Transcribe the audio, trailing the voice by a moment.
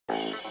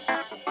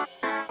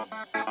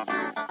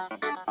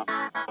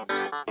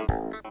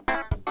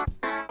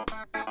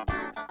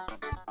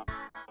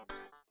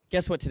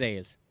Guess what today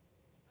is?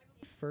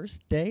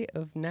 First day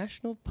of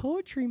National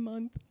Poetry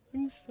Month.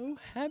 I'm so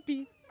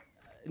happy.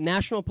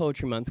 National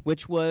Poetry Month,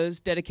 which was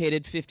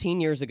dedicated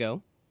 15 years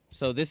ago.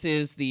 So this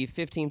is the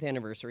 15th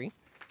anniversary.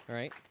 All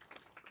right.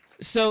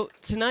 So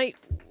tonight,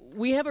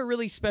 we have a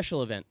really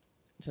special event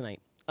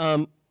tonight.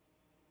 I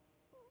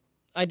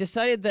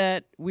decided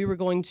that we were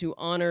going to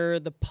honor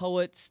the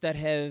poets that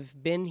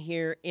have been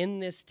here in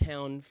this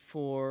town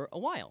for a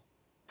while.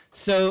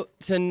 So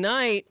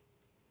tonight,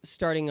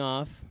 starting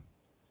off,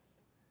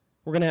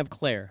 we're going to have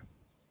Claire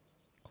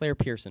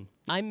Pearson.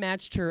 I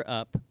matched her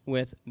up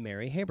with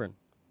Mary Habron,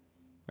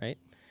 right?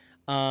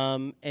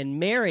 And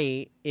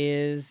Mary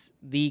is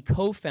the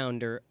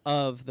co-founder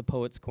of the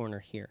Poets Corner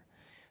here.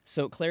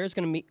 So Claire is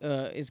going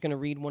to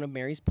read one of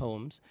Mary's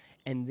poems,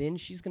 and then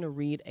she's going to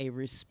read a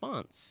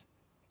response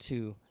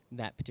to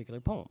that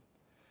particular poem.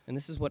 And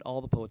this is what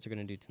all the poets are going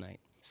to do tonight.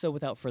 So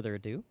without further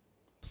ado,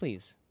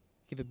 please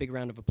give a big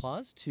round of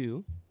applause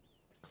to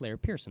Claire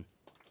Pearson.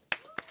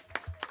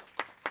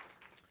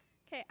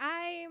 Okay,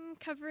 I'm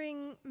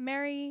covering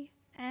Mary,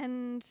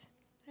 and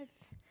I've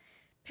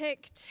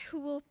picked who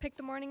will pick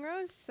the morning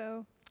rose,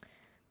 so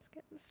let's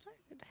get this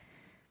started.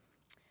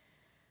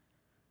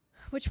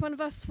 Which one of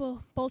us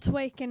will bolt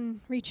awake and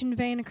reach in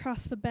vain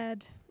across the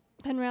bed,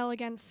 then rail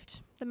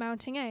against the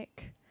mounting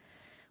ache?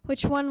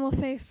 Which one will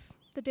face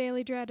the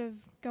daily dread of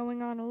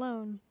going on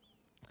alone?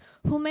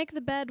 Who'll make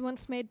the bed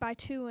once made by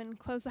two and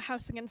close the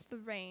house against the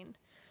rain?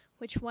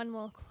 Which one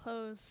will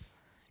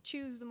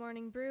choose the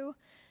morning brew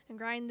and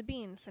grind the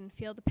beans and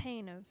feel the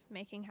pain of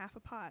making half a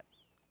pot?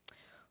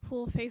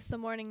 Who'll face the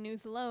morning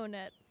news alone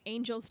at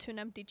angels to an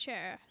empty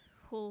chair?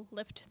 Who'll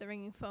lift the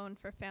ringing phone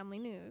for family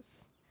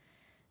news?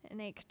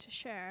 An ache to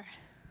share.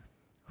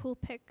 Who'll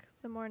pick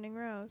the morning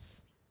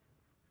rose?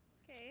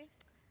 Okay,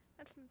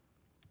 that's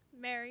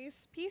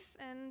Mary's piece,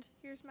 and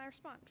here's my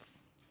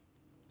response.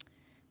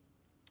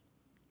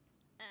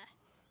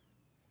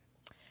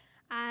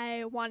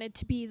 I wanted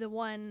to be the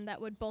one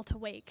that would bolt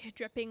awake,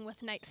 dripping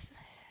with night's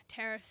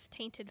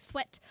terrace-tainted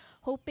sweat,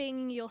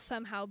 hoping you'll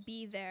somehow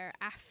be there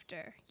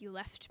after you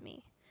left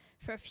me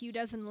for a few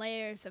dozen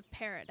layers of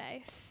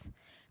paradise.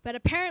 But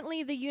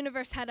apparently the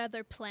universe had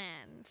other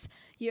plans.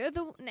 You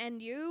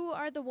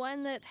are the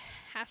one that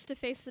has to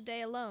face the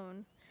day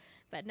alone.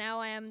 But now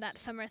I am that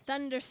summer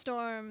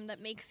thunderstorm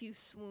that makes you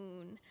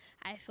swoon.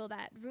 I fill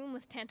that room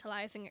with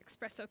tantalizing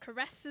espresso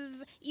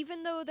caresses,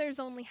 even though there's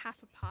only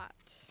half a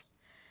pot.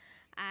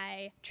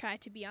 I try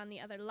to be on the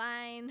other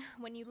line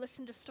when you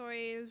listen to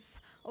stories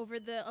over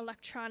the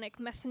electronic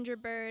messenger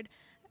bird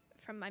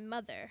from my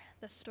mother,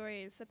 the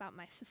stories about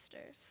my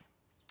sisters.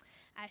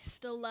 I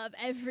still love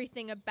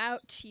everything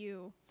about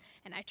you,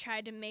 and I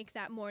tried to make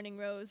that morning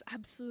rose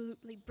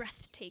absolutely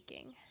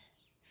breathtaking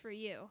for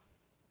you.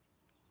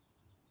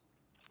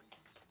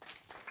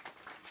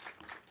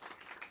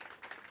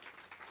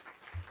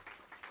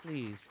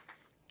 Please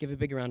give a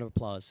big round of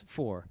applause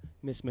for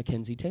Miss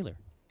Mackenzie Taylor.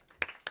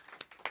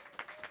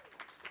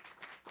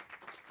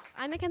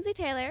 I'm Mackenzie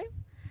Taylor,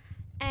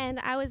 and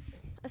I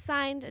was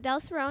assigned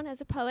Adele Cerrone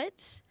as a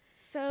poet.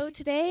 So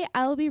today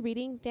I will be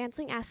reading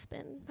Dancing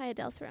Aspen by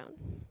Adele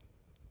Cerrone.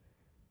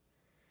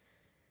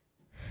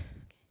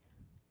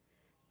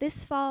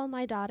 This fall,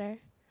 my daughter,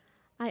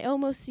 I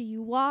almost see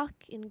you walk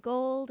in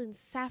gold and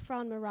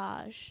saffron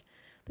mirage.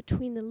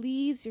 Between the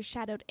leaves your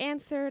shadowed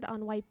answered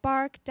on white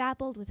bark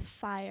dappled with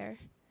fire.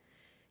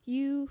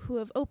 You who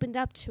have opened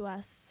up to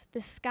us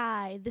this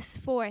sky, this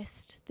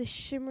forest, this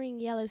shimmering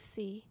yellow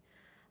sea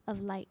of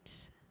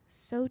light,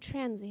 so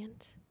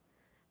transient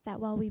that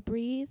while we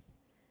breathe,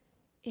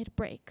 it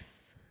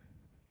breaks.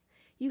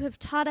 You have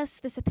taught us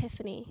this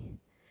epiphany,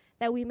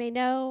 that we may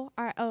know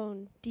our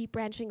own deep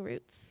branching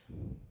roots.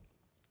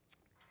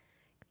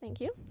 Thank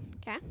you.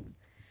 Okay.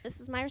 This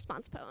is my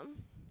response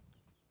poem.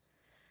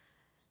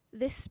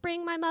 This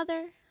spring, my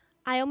mother,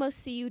 I almost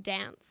see you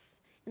dance,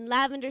 in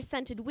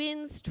lavender-scented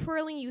winds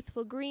twirling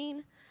youthful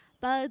green,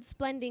 buds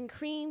blending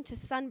cream to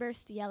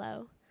sunburst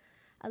yellow,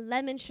 a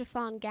lemon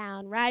chiffon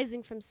gown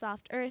rising from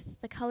soft earth,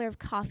 the color of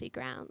coffee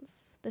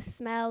grounds, the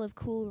smell of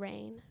cool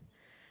rain.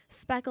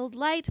 Speckled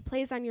light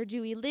plays on your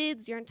dewy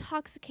lids, your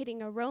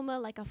intoxicating aroma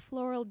like a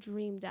floral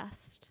dream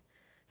dust,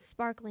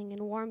 sparkling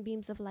in warm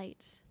beams of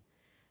light.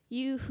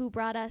 You who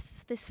brought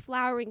us this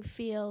flowering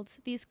field,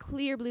 these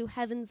clear blue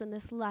heavens and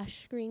this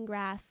lush green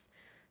grass,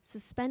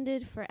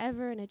 suspended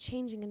forever in a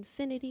changing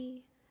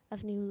infinity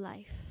of new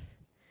life.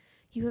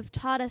 You have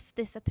taught us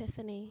this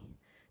epiphany,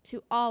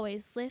 to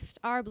always lift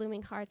our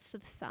blooming hearts to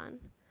the sun.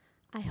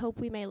 I hope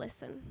we may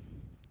listen.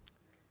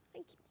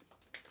 Thank you.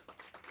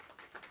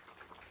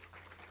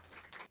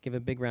 Give a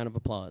big round of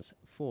applause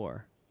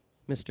for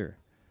Mr.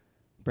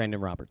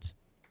 Brandon Roberts.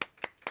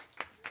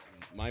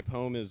 My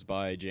poem is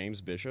by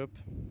James Bishop,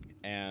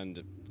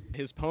 and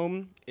his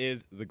poem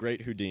is The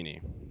Great Houdini.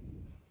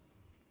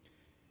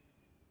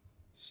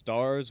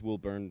 Stars will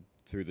burn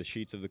through the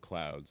sheets of the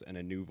clouds, and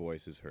a new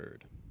voice is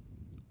heard.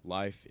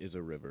 Life is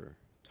a river,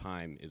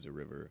 time is a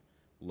river,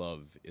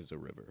 love is a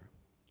river.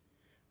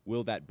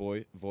 Will that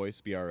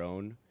voice be our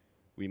own?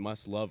 We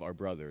must love our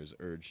brothers,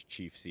 urged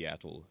Chief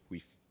Seattle.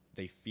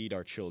 They feed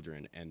our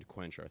children and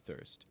quench our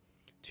thirst.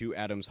 2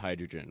 atoms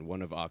hydrogen,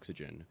 1 of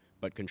oxygen,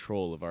 but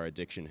control of our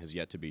addiction has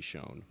yet to be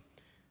shown.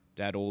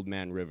 Dat old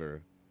man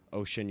river,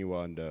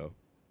 Oceanuando,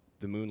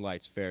 the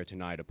moonlight's fair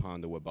tonight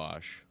upon the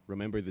Wabash.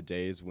 Remember the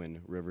days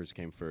when rivers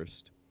came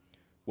first?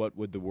 What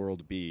would the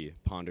world be,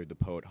 pondered the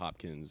poet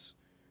Hopkins,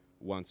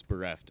 once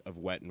bereft of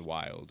wet and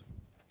wild?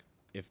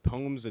 If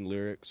poems and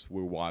lyrics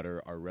were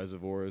water, our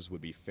reservoirs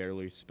would be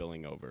fairly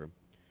spilling over.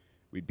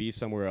 We'd be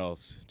somewhere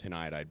else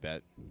tonight, I'd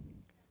bet.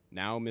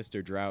 Now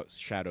Mr. Drought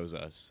shadows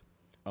us,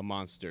 a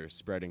monster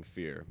spreading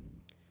fear.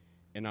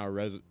 In our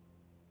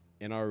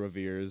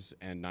reveres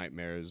and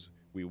nightmares,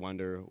 we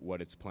wonder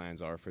what its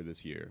plans are for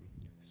this year.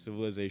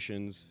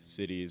 Civilizations,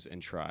 cities, and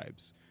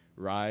tribes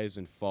rise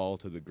and fall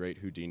to the great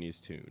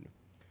Houdini's tune.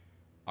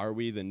 Are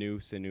we the new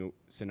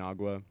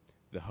Sinagua,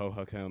 the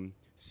Hohokam,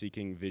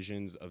 seeking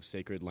visions of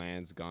sacred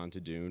lands gone to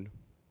Dune?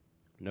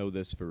 Know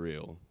this for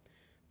real.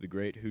 The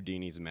great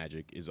Houdini's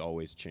magic is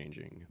always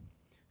changing.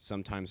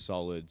 Sometimes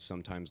solid,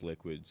 sometimes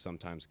liquid,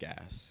 sometimes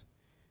gas.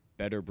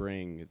 Better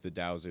bring the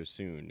dowser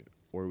soon,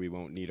 or we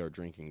won't need our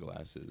drinking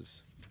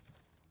glasses.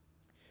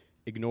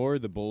 Ignore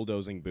the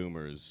bulldozing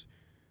boomers.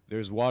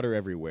 There's water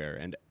everywhere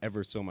and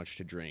ever so much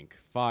to drink.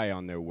 Fie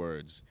on their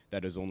words.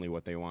 That is only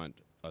what they want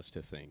us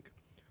to think.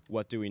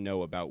 What do we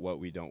know about what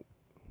we don't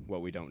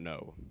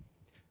know?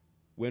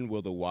 When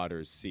will the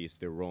waters cease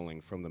their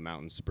rolling from the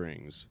mountain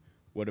springs?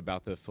 What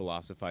about the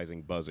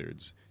philosophizing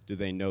buzzards? Do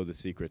they know the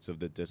secrets of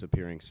the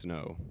disappearing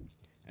snow?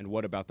 And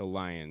what about the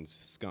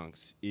lions,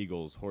 skunks,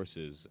 eagles,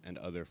 horses, and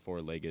other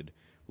four-legged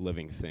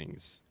living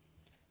things?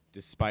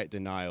 Despite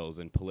denials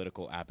and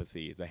political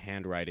apathy, the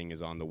handwriting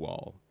is on the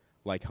wall.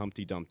 Like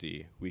Humpty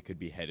Dumpty, we could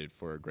be headed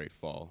for a great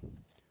fall.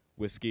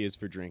 Whiskey is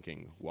for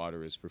drinking,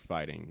 water is for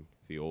fighting,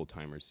 the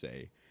old-timers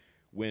say.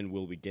 When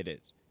will we get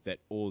it that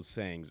old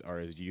sayings are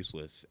as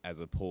useless as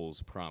a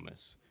pole's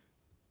promise?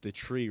 The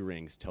tree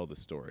rings tell the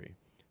story.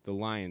 The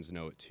lions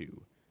know it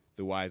too.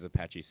 The wise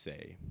Apaches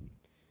say.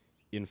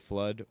 In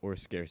flood or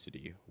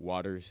scarcity,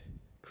 water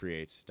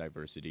creates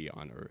diversity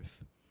on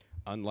earth.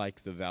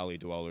 Unlike the valley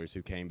dwellers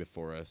who came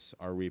before us,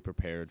 are we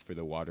prepared for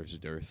the water's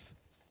dearth?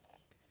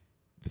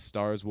 The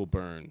stars will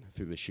burn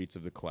through the sheets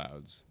of the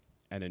clouds,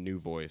 and a new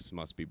voice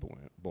must be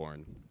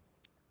born,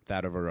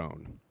 that of our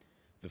own.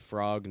 The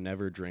frog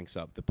never drinks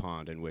up the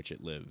pond in which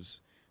it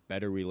lives.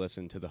 Better we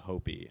listen to the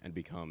Hopi and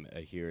become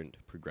adherent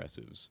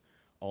progressives.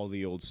 All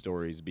the old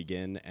stories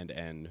begin and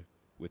end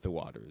with the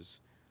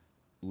waters.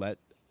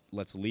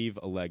 Let's leave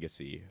a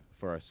legacy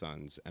for our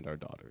sons and our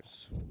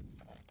daughters.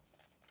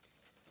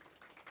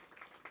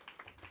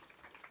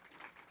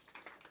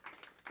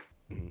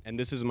 And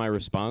this is my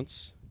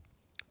response.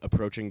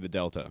 Approaching the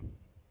Delta.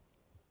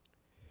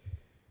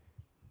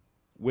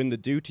 When the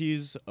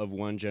duties of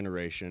one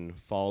generation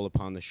fall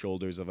upon the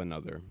shoulders of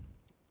another,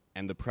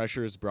 and the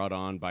pressures brought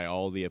on by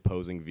all the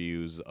opposing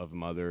views of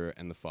mother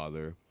and the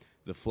father,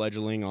 the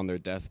fledgling on their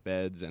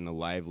deathbeds and the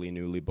lively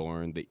newly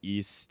born, the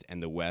east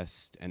and the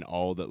west, and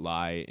all that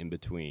lie in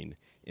between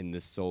in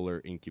this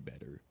solar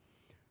incubator,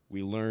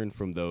 we learn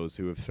from those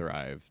who have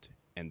thrived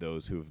and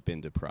those who have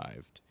been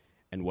deprived,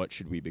 and what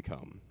should we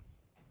become?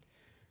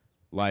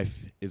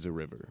 Life is a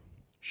river.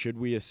 Should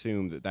we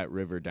assume that that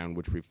river down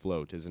which we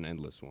float is an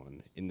endless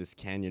one? In this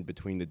canyon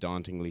between the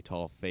dauntingly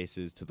tall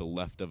faces to the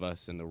left of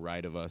us and the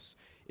right of us,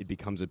 it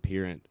becomes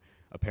apparent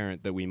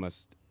that we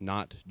must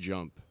not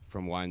jump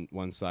from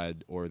one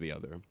side or the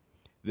other.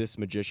 This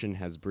magician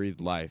has breathed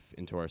life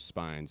into our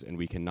spines, and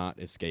we cannot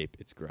escape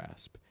its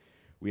grasp.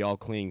 We all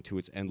cling to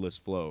its endless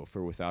flow,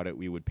 for without it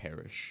we would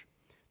perish.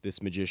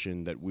 This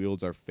magician that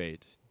wields our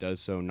fate does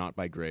so not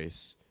by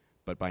grace,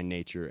 but by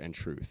nature and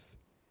truth.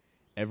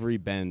 Every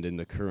bend in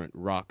the current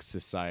rocks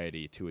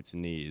society to its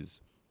knees.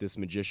 This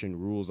magician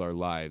rules our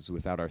lives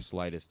without our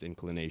slightest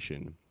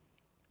inclination.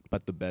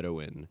 But the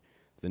Bedouin,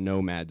 the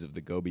nomads of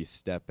the Gobi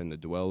Steppe, and the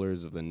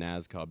dwellers of the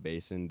Nazca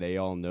Basin, they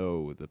all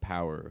know the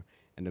power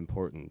and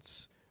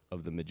importance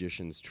of the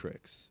magician's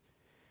tricks.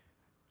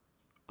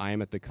 I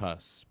am at the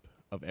cusp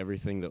of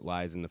everything that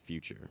lies in the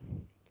future.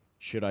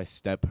 Should I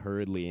step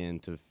hurriedly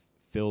in to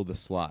fill the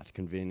slot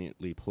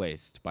conveniently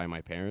placed by my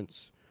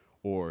parents?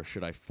 Or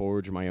should I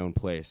forge my own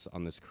place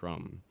on this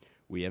crumb?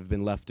 We have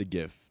been left a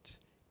gift.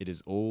 It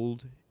is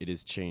old, it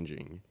is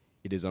changing,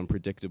 it is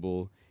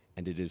unpredictable,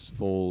 and it is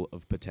full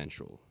of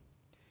potential.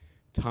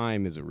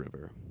 Time is a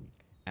river,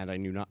 and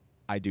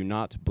I do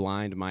not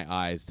blind my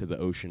eyes to the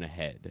ocean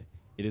ahead.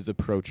 It is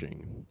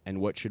approaching,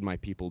 and what should my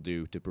people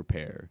do to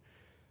prepare?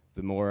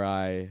 The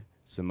Morai,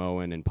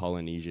 Samoan, and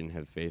Polynesian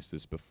have faced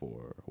this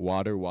before.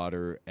 Water,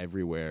 water,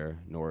 everywhere,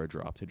 nor a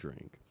drop to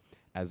drink.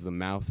 As the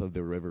mouth of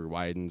the river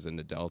widens and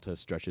the delta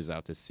stretches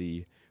out to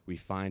sea, we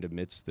find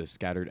amidst the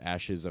scattered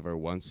ashes of our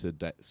once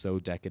so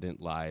decadent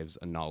lives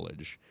a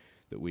knowledge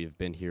that we have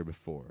been here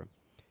before.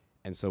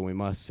 And so we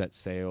must set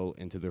sail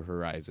into the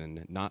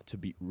horizon, not to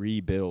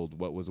rebuild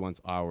what was once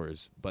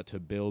ours, but to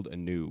build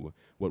anew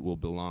what will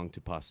belong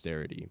to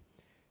posterity.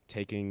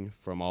 Taking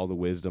from all the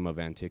wisdom of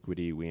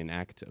antiquity, we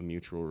enact a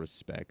mutual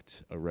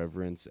respect, a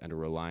reverence, and a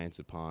reliance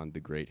upon the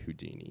great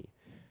Houdini.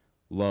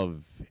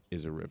 Love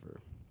is a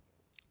river.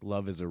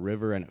 Love is a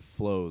river, and it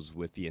flows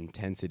with the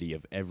intensity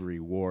of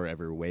every war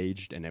ever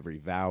waged and every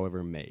vow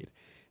ever made.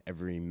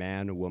 Every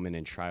man, woman,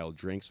 and child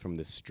drinks from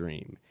this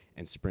stream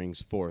and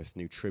springs forth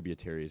new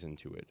tributaries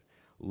into it.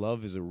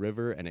 Love is a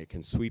river, and it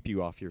can sweep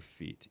you off your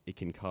feet. It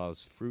can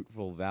cause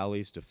fruitful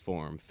valleys to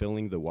form,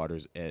 filling the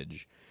water's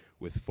edge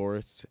with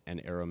forests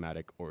and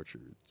aromatic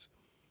orchards.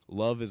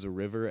 Love is a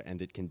river,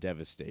 and it can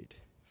devastate,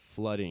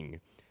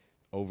 flooding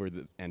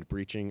and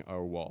breaching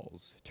our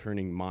walls,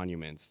 turning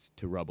monuments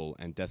to rubble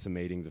and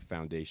decimating the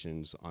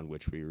foundations on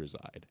which we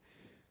reside.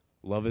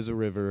 Love is a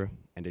river,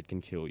 and it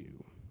can kill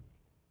you,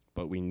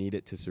 but we need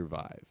it to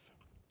survive.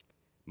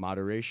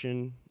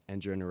 Moderation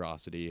and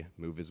generosity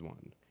move as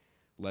one.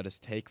 Let us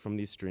take from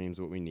these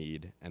streams what we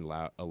need and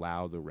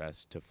allow the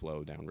rest to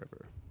flow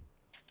downriver.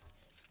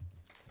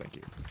 Thank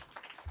you.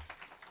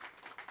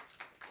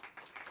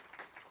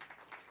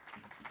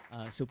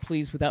 So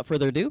please, without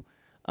further ado,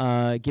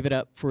 give it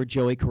up for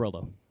Joey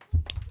Carollo.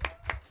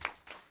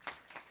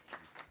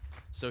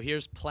 So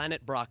here's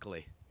Planet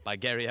Broccoli by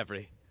Gary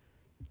Every.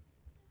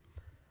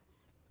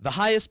 The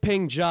highest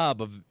paying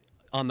job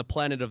on the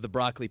planet of the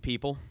broccoli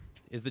people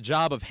is the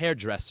job of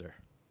hairdresser.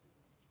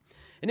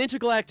 An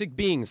intergalactic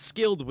being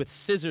skilled with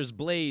scissors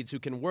blades who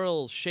can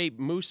whirl, shape,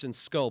 mousse, and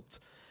sculpt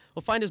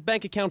will find his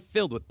bank account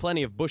filled with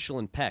plenty of bushel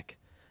and peck,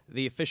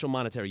 the official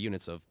monetary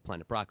units of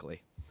Planet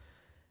Broccoli.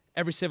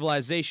 Every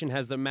civilization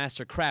has their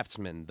master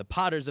craftsmen, the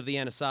potters of the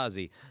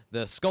Anasazi,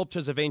 the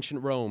sculptors of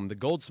ancient Rome, the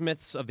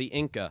goldsmiths of the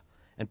Inca,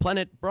 and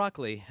Planet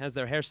Broccoli has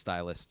their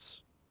hairstylists.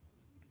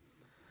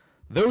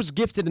 Those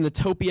gifted in the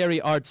topiary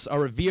arts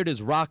are revered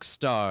as rock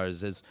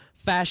stars. As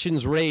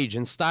fashions rage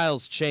and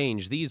styles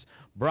change, these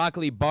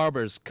broccoli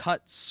barbers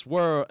cut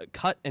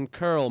and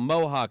curl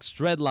mohawks,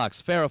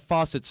 dreadlocks, Farrah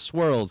Fawcett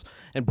swirls,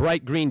 and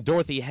bright green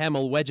Dorothy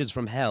Hamill wedges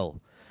from hell.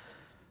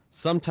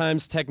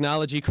 Sometimes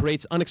technology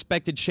creates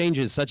unexpected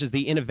changes, such as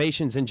the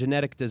innovations in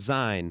genetic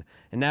design,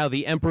 and now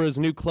the emperor's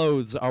new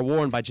clothes are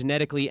worn by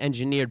genetically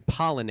engineered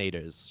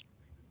pollinators.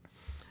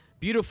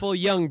 Beautiful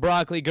young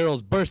broccoli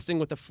girls bursting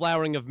with the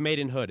flowering of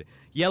maidenhood,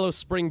 yellow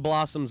spring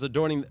blossoms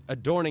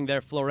adorning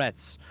their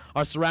florets,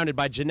 are surrounded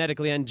by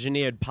genetically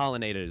engineered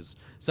pollinators,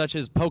 such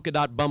as polka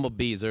dot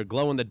bumblebees or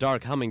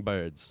glow-in-the-dark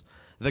hummingbirds.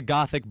 The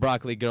gothic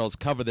broccoli girls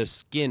cover their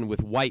skin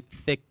with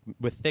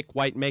thick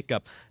white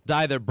makeup,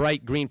 dye their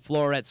bright green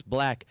florets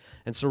black,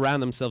 and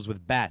surround themselves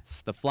with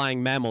bats. The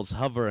flying mammals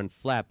hover and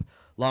flap,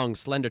 long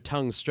slender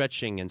tongues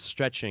stretching and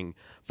stretching,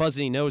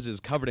 fuzzy noses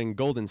covered in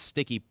golden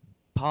sticky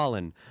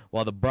pollen,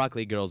 while the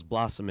broccoli girls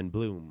blossom and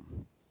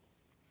bloom.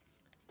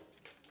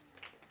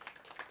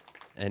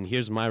 And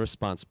here's my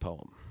response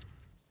poem.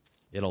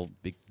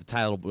 The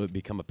title will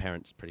become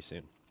apparent pretty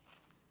soon.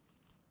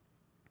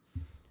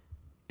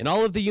 In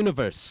all of the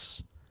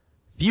universe,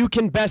 few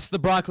can best the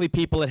broccoli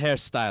people at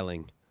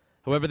hairstyling.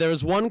 However, there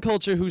is one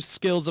culture whose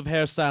skills of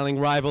hairstyling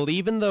rival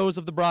even those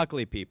of the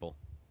broccoli people.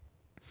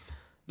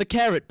 The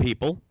carrot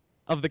people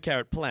of the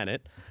carrot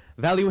planet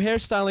value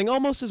hairstyling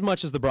almost as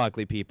much as the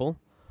broccoli people,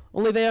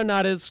 only they are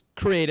not as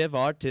creative,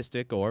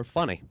 artistic, or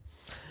funny.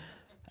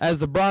 As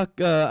the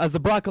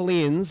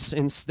broccolians,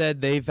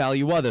 instead, they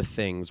value other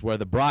things. Where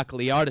the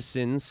broccoli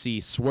artisans see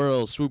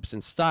swirls, swoops,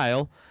 and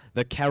style,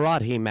 the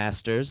karate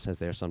masters, as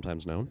they are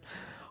sometimes known,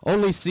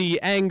 only see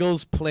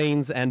angles,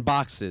 planes, and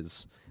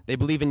boxes. They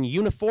believe in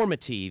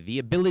uniformity, the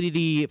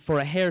ability for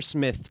a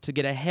hairsmith to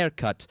get a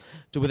haircut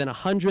to within a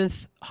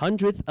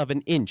hundredth of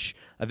an inch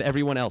of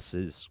everyone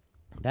else's.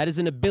 That is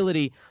an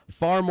ability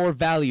far more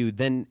valued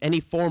than any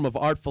form of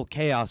artful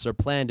chaos or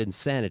planned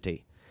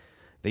insanity.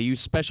 They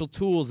use special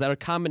tools that are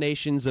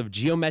combinations of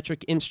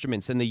geometric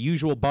instruments and the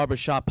usual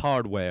barbershop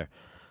hardware.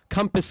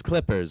 Compass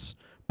clippers,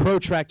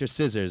 protractor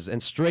scissors,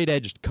 and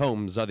straight-edged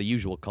combs are the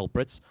usual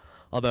culprits,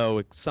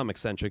 although some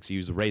eccentrics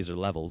use razor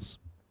levels.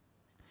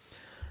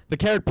 The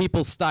carrot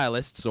people's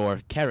stylists,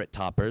 or carrot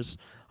toppers,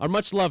 are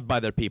much loved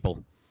by their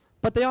people,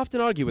 but they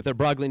often argue with their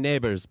broccoli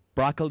neighbors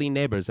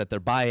at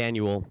their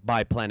biannual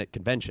bi-planet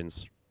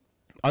conventions.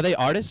 Are they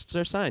artists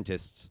or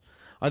scientists?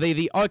 Are they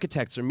the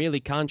architects or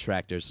merely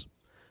contractors?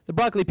 The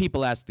broccoli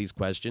people ask these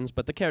questions,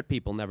 but the carrot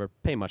people never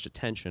pay much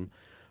attention,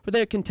 for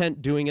they are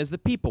content doing as the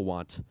people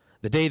want.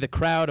 The day the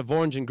crowd of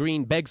orange and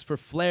green begs for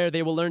flair,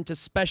 they will learn to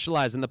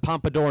specialize in the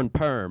pompadour and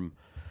perm.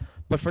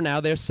 But for now,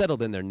 they are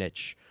settled in their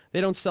niche.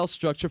 They don't sell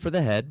structure for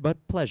the head,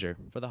 but pleasure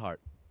for the heart.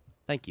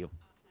 Thank you.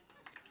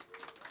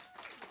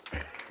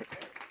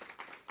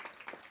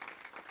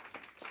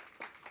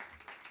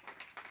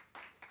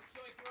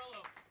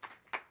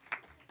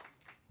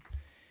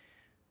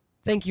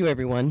 Thank you,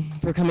 everyone,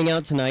 for coming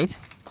out tonight.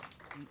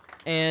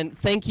 And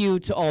thank you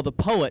to all the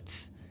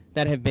poets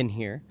that have been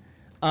here.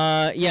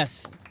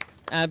 Yes,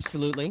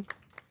 absolutely.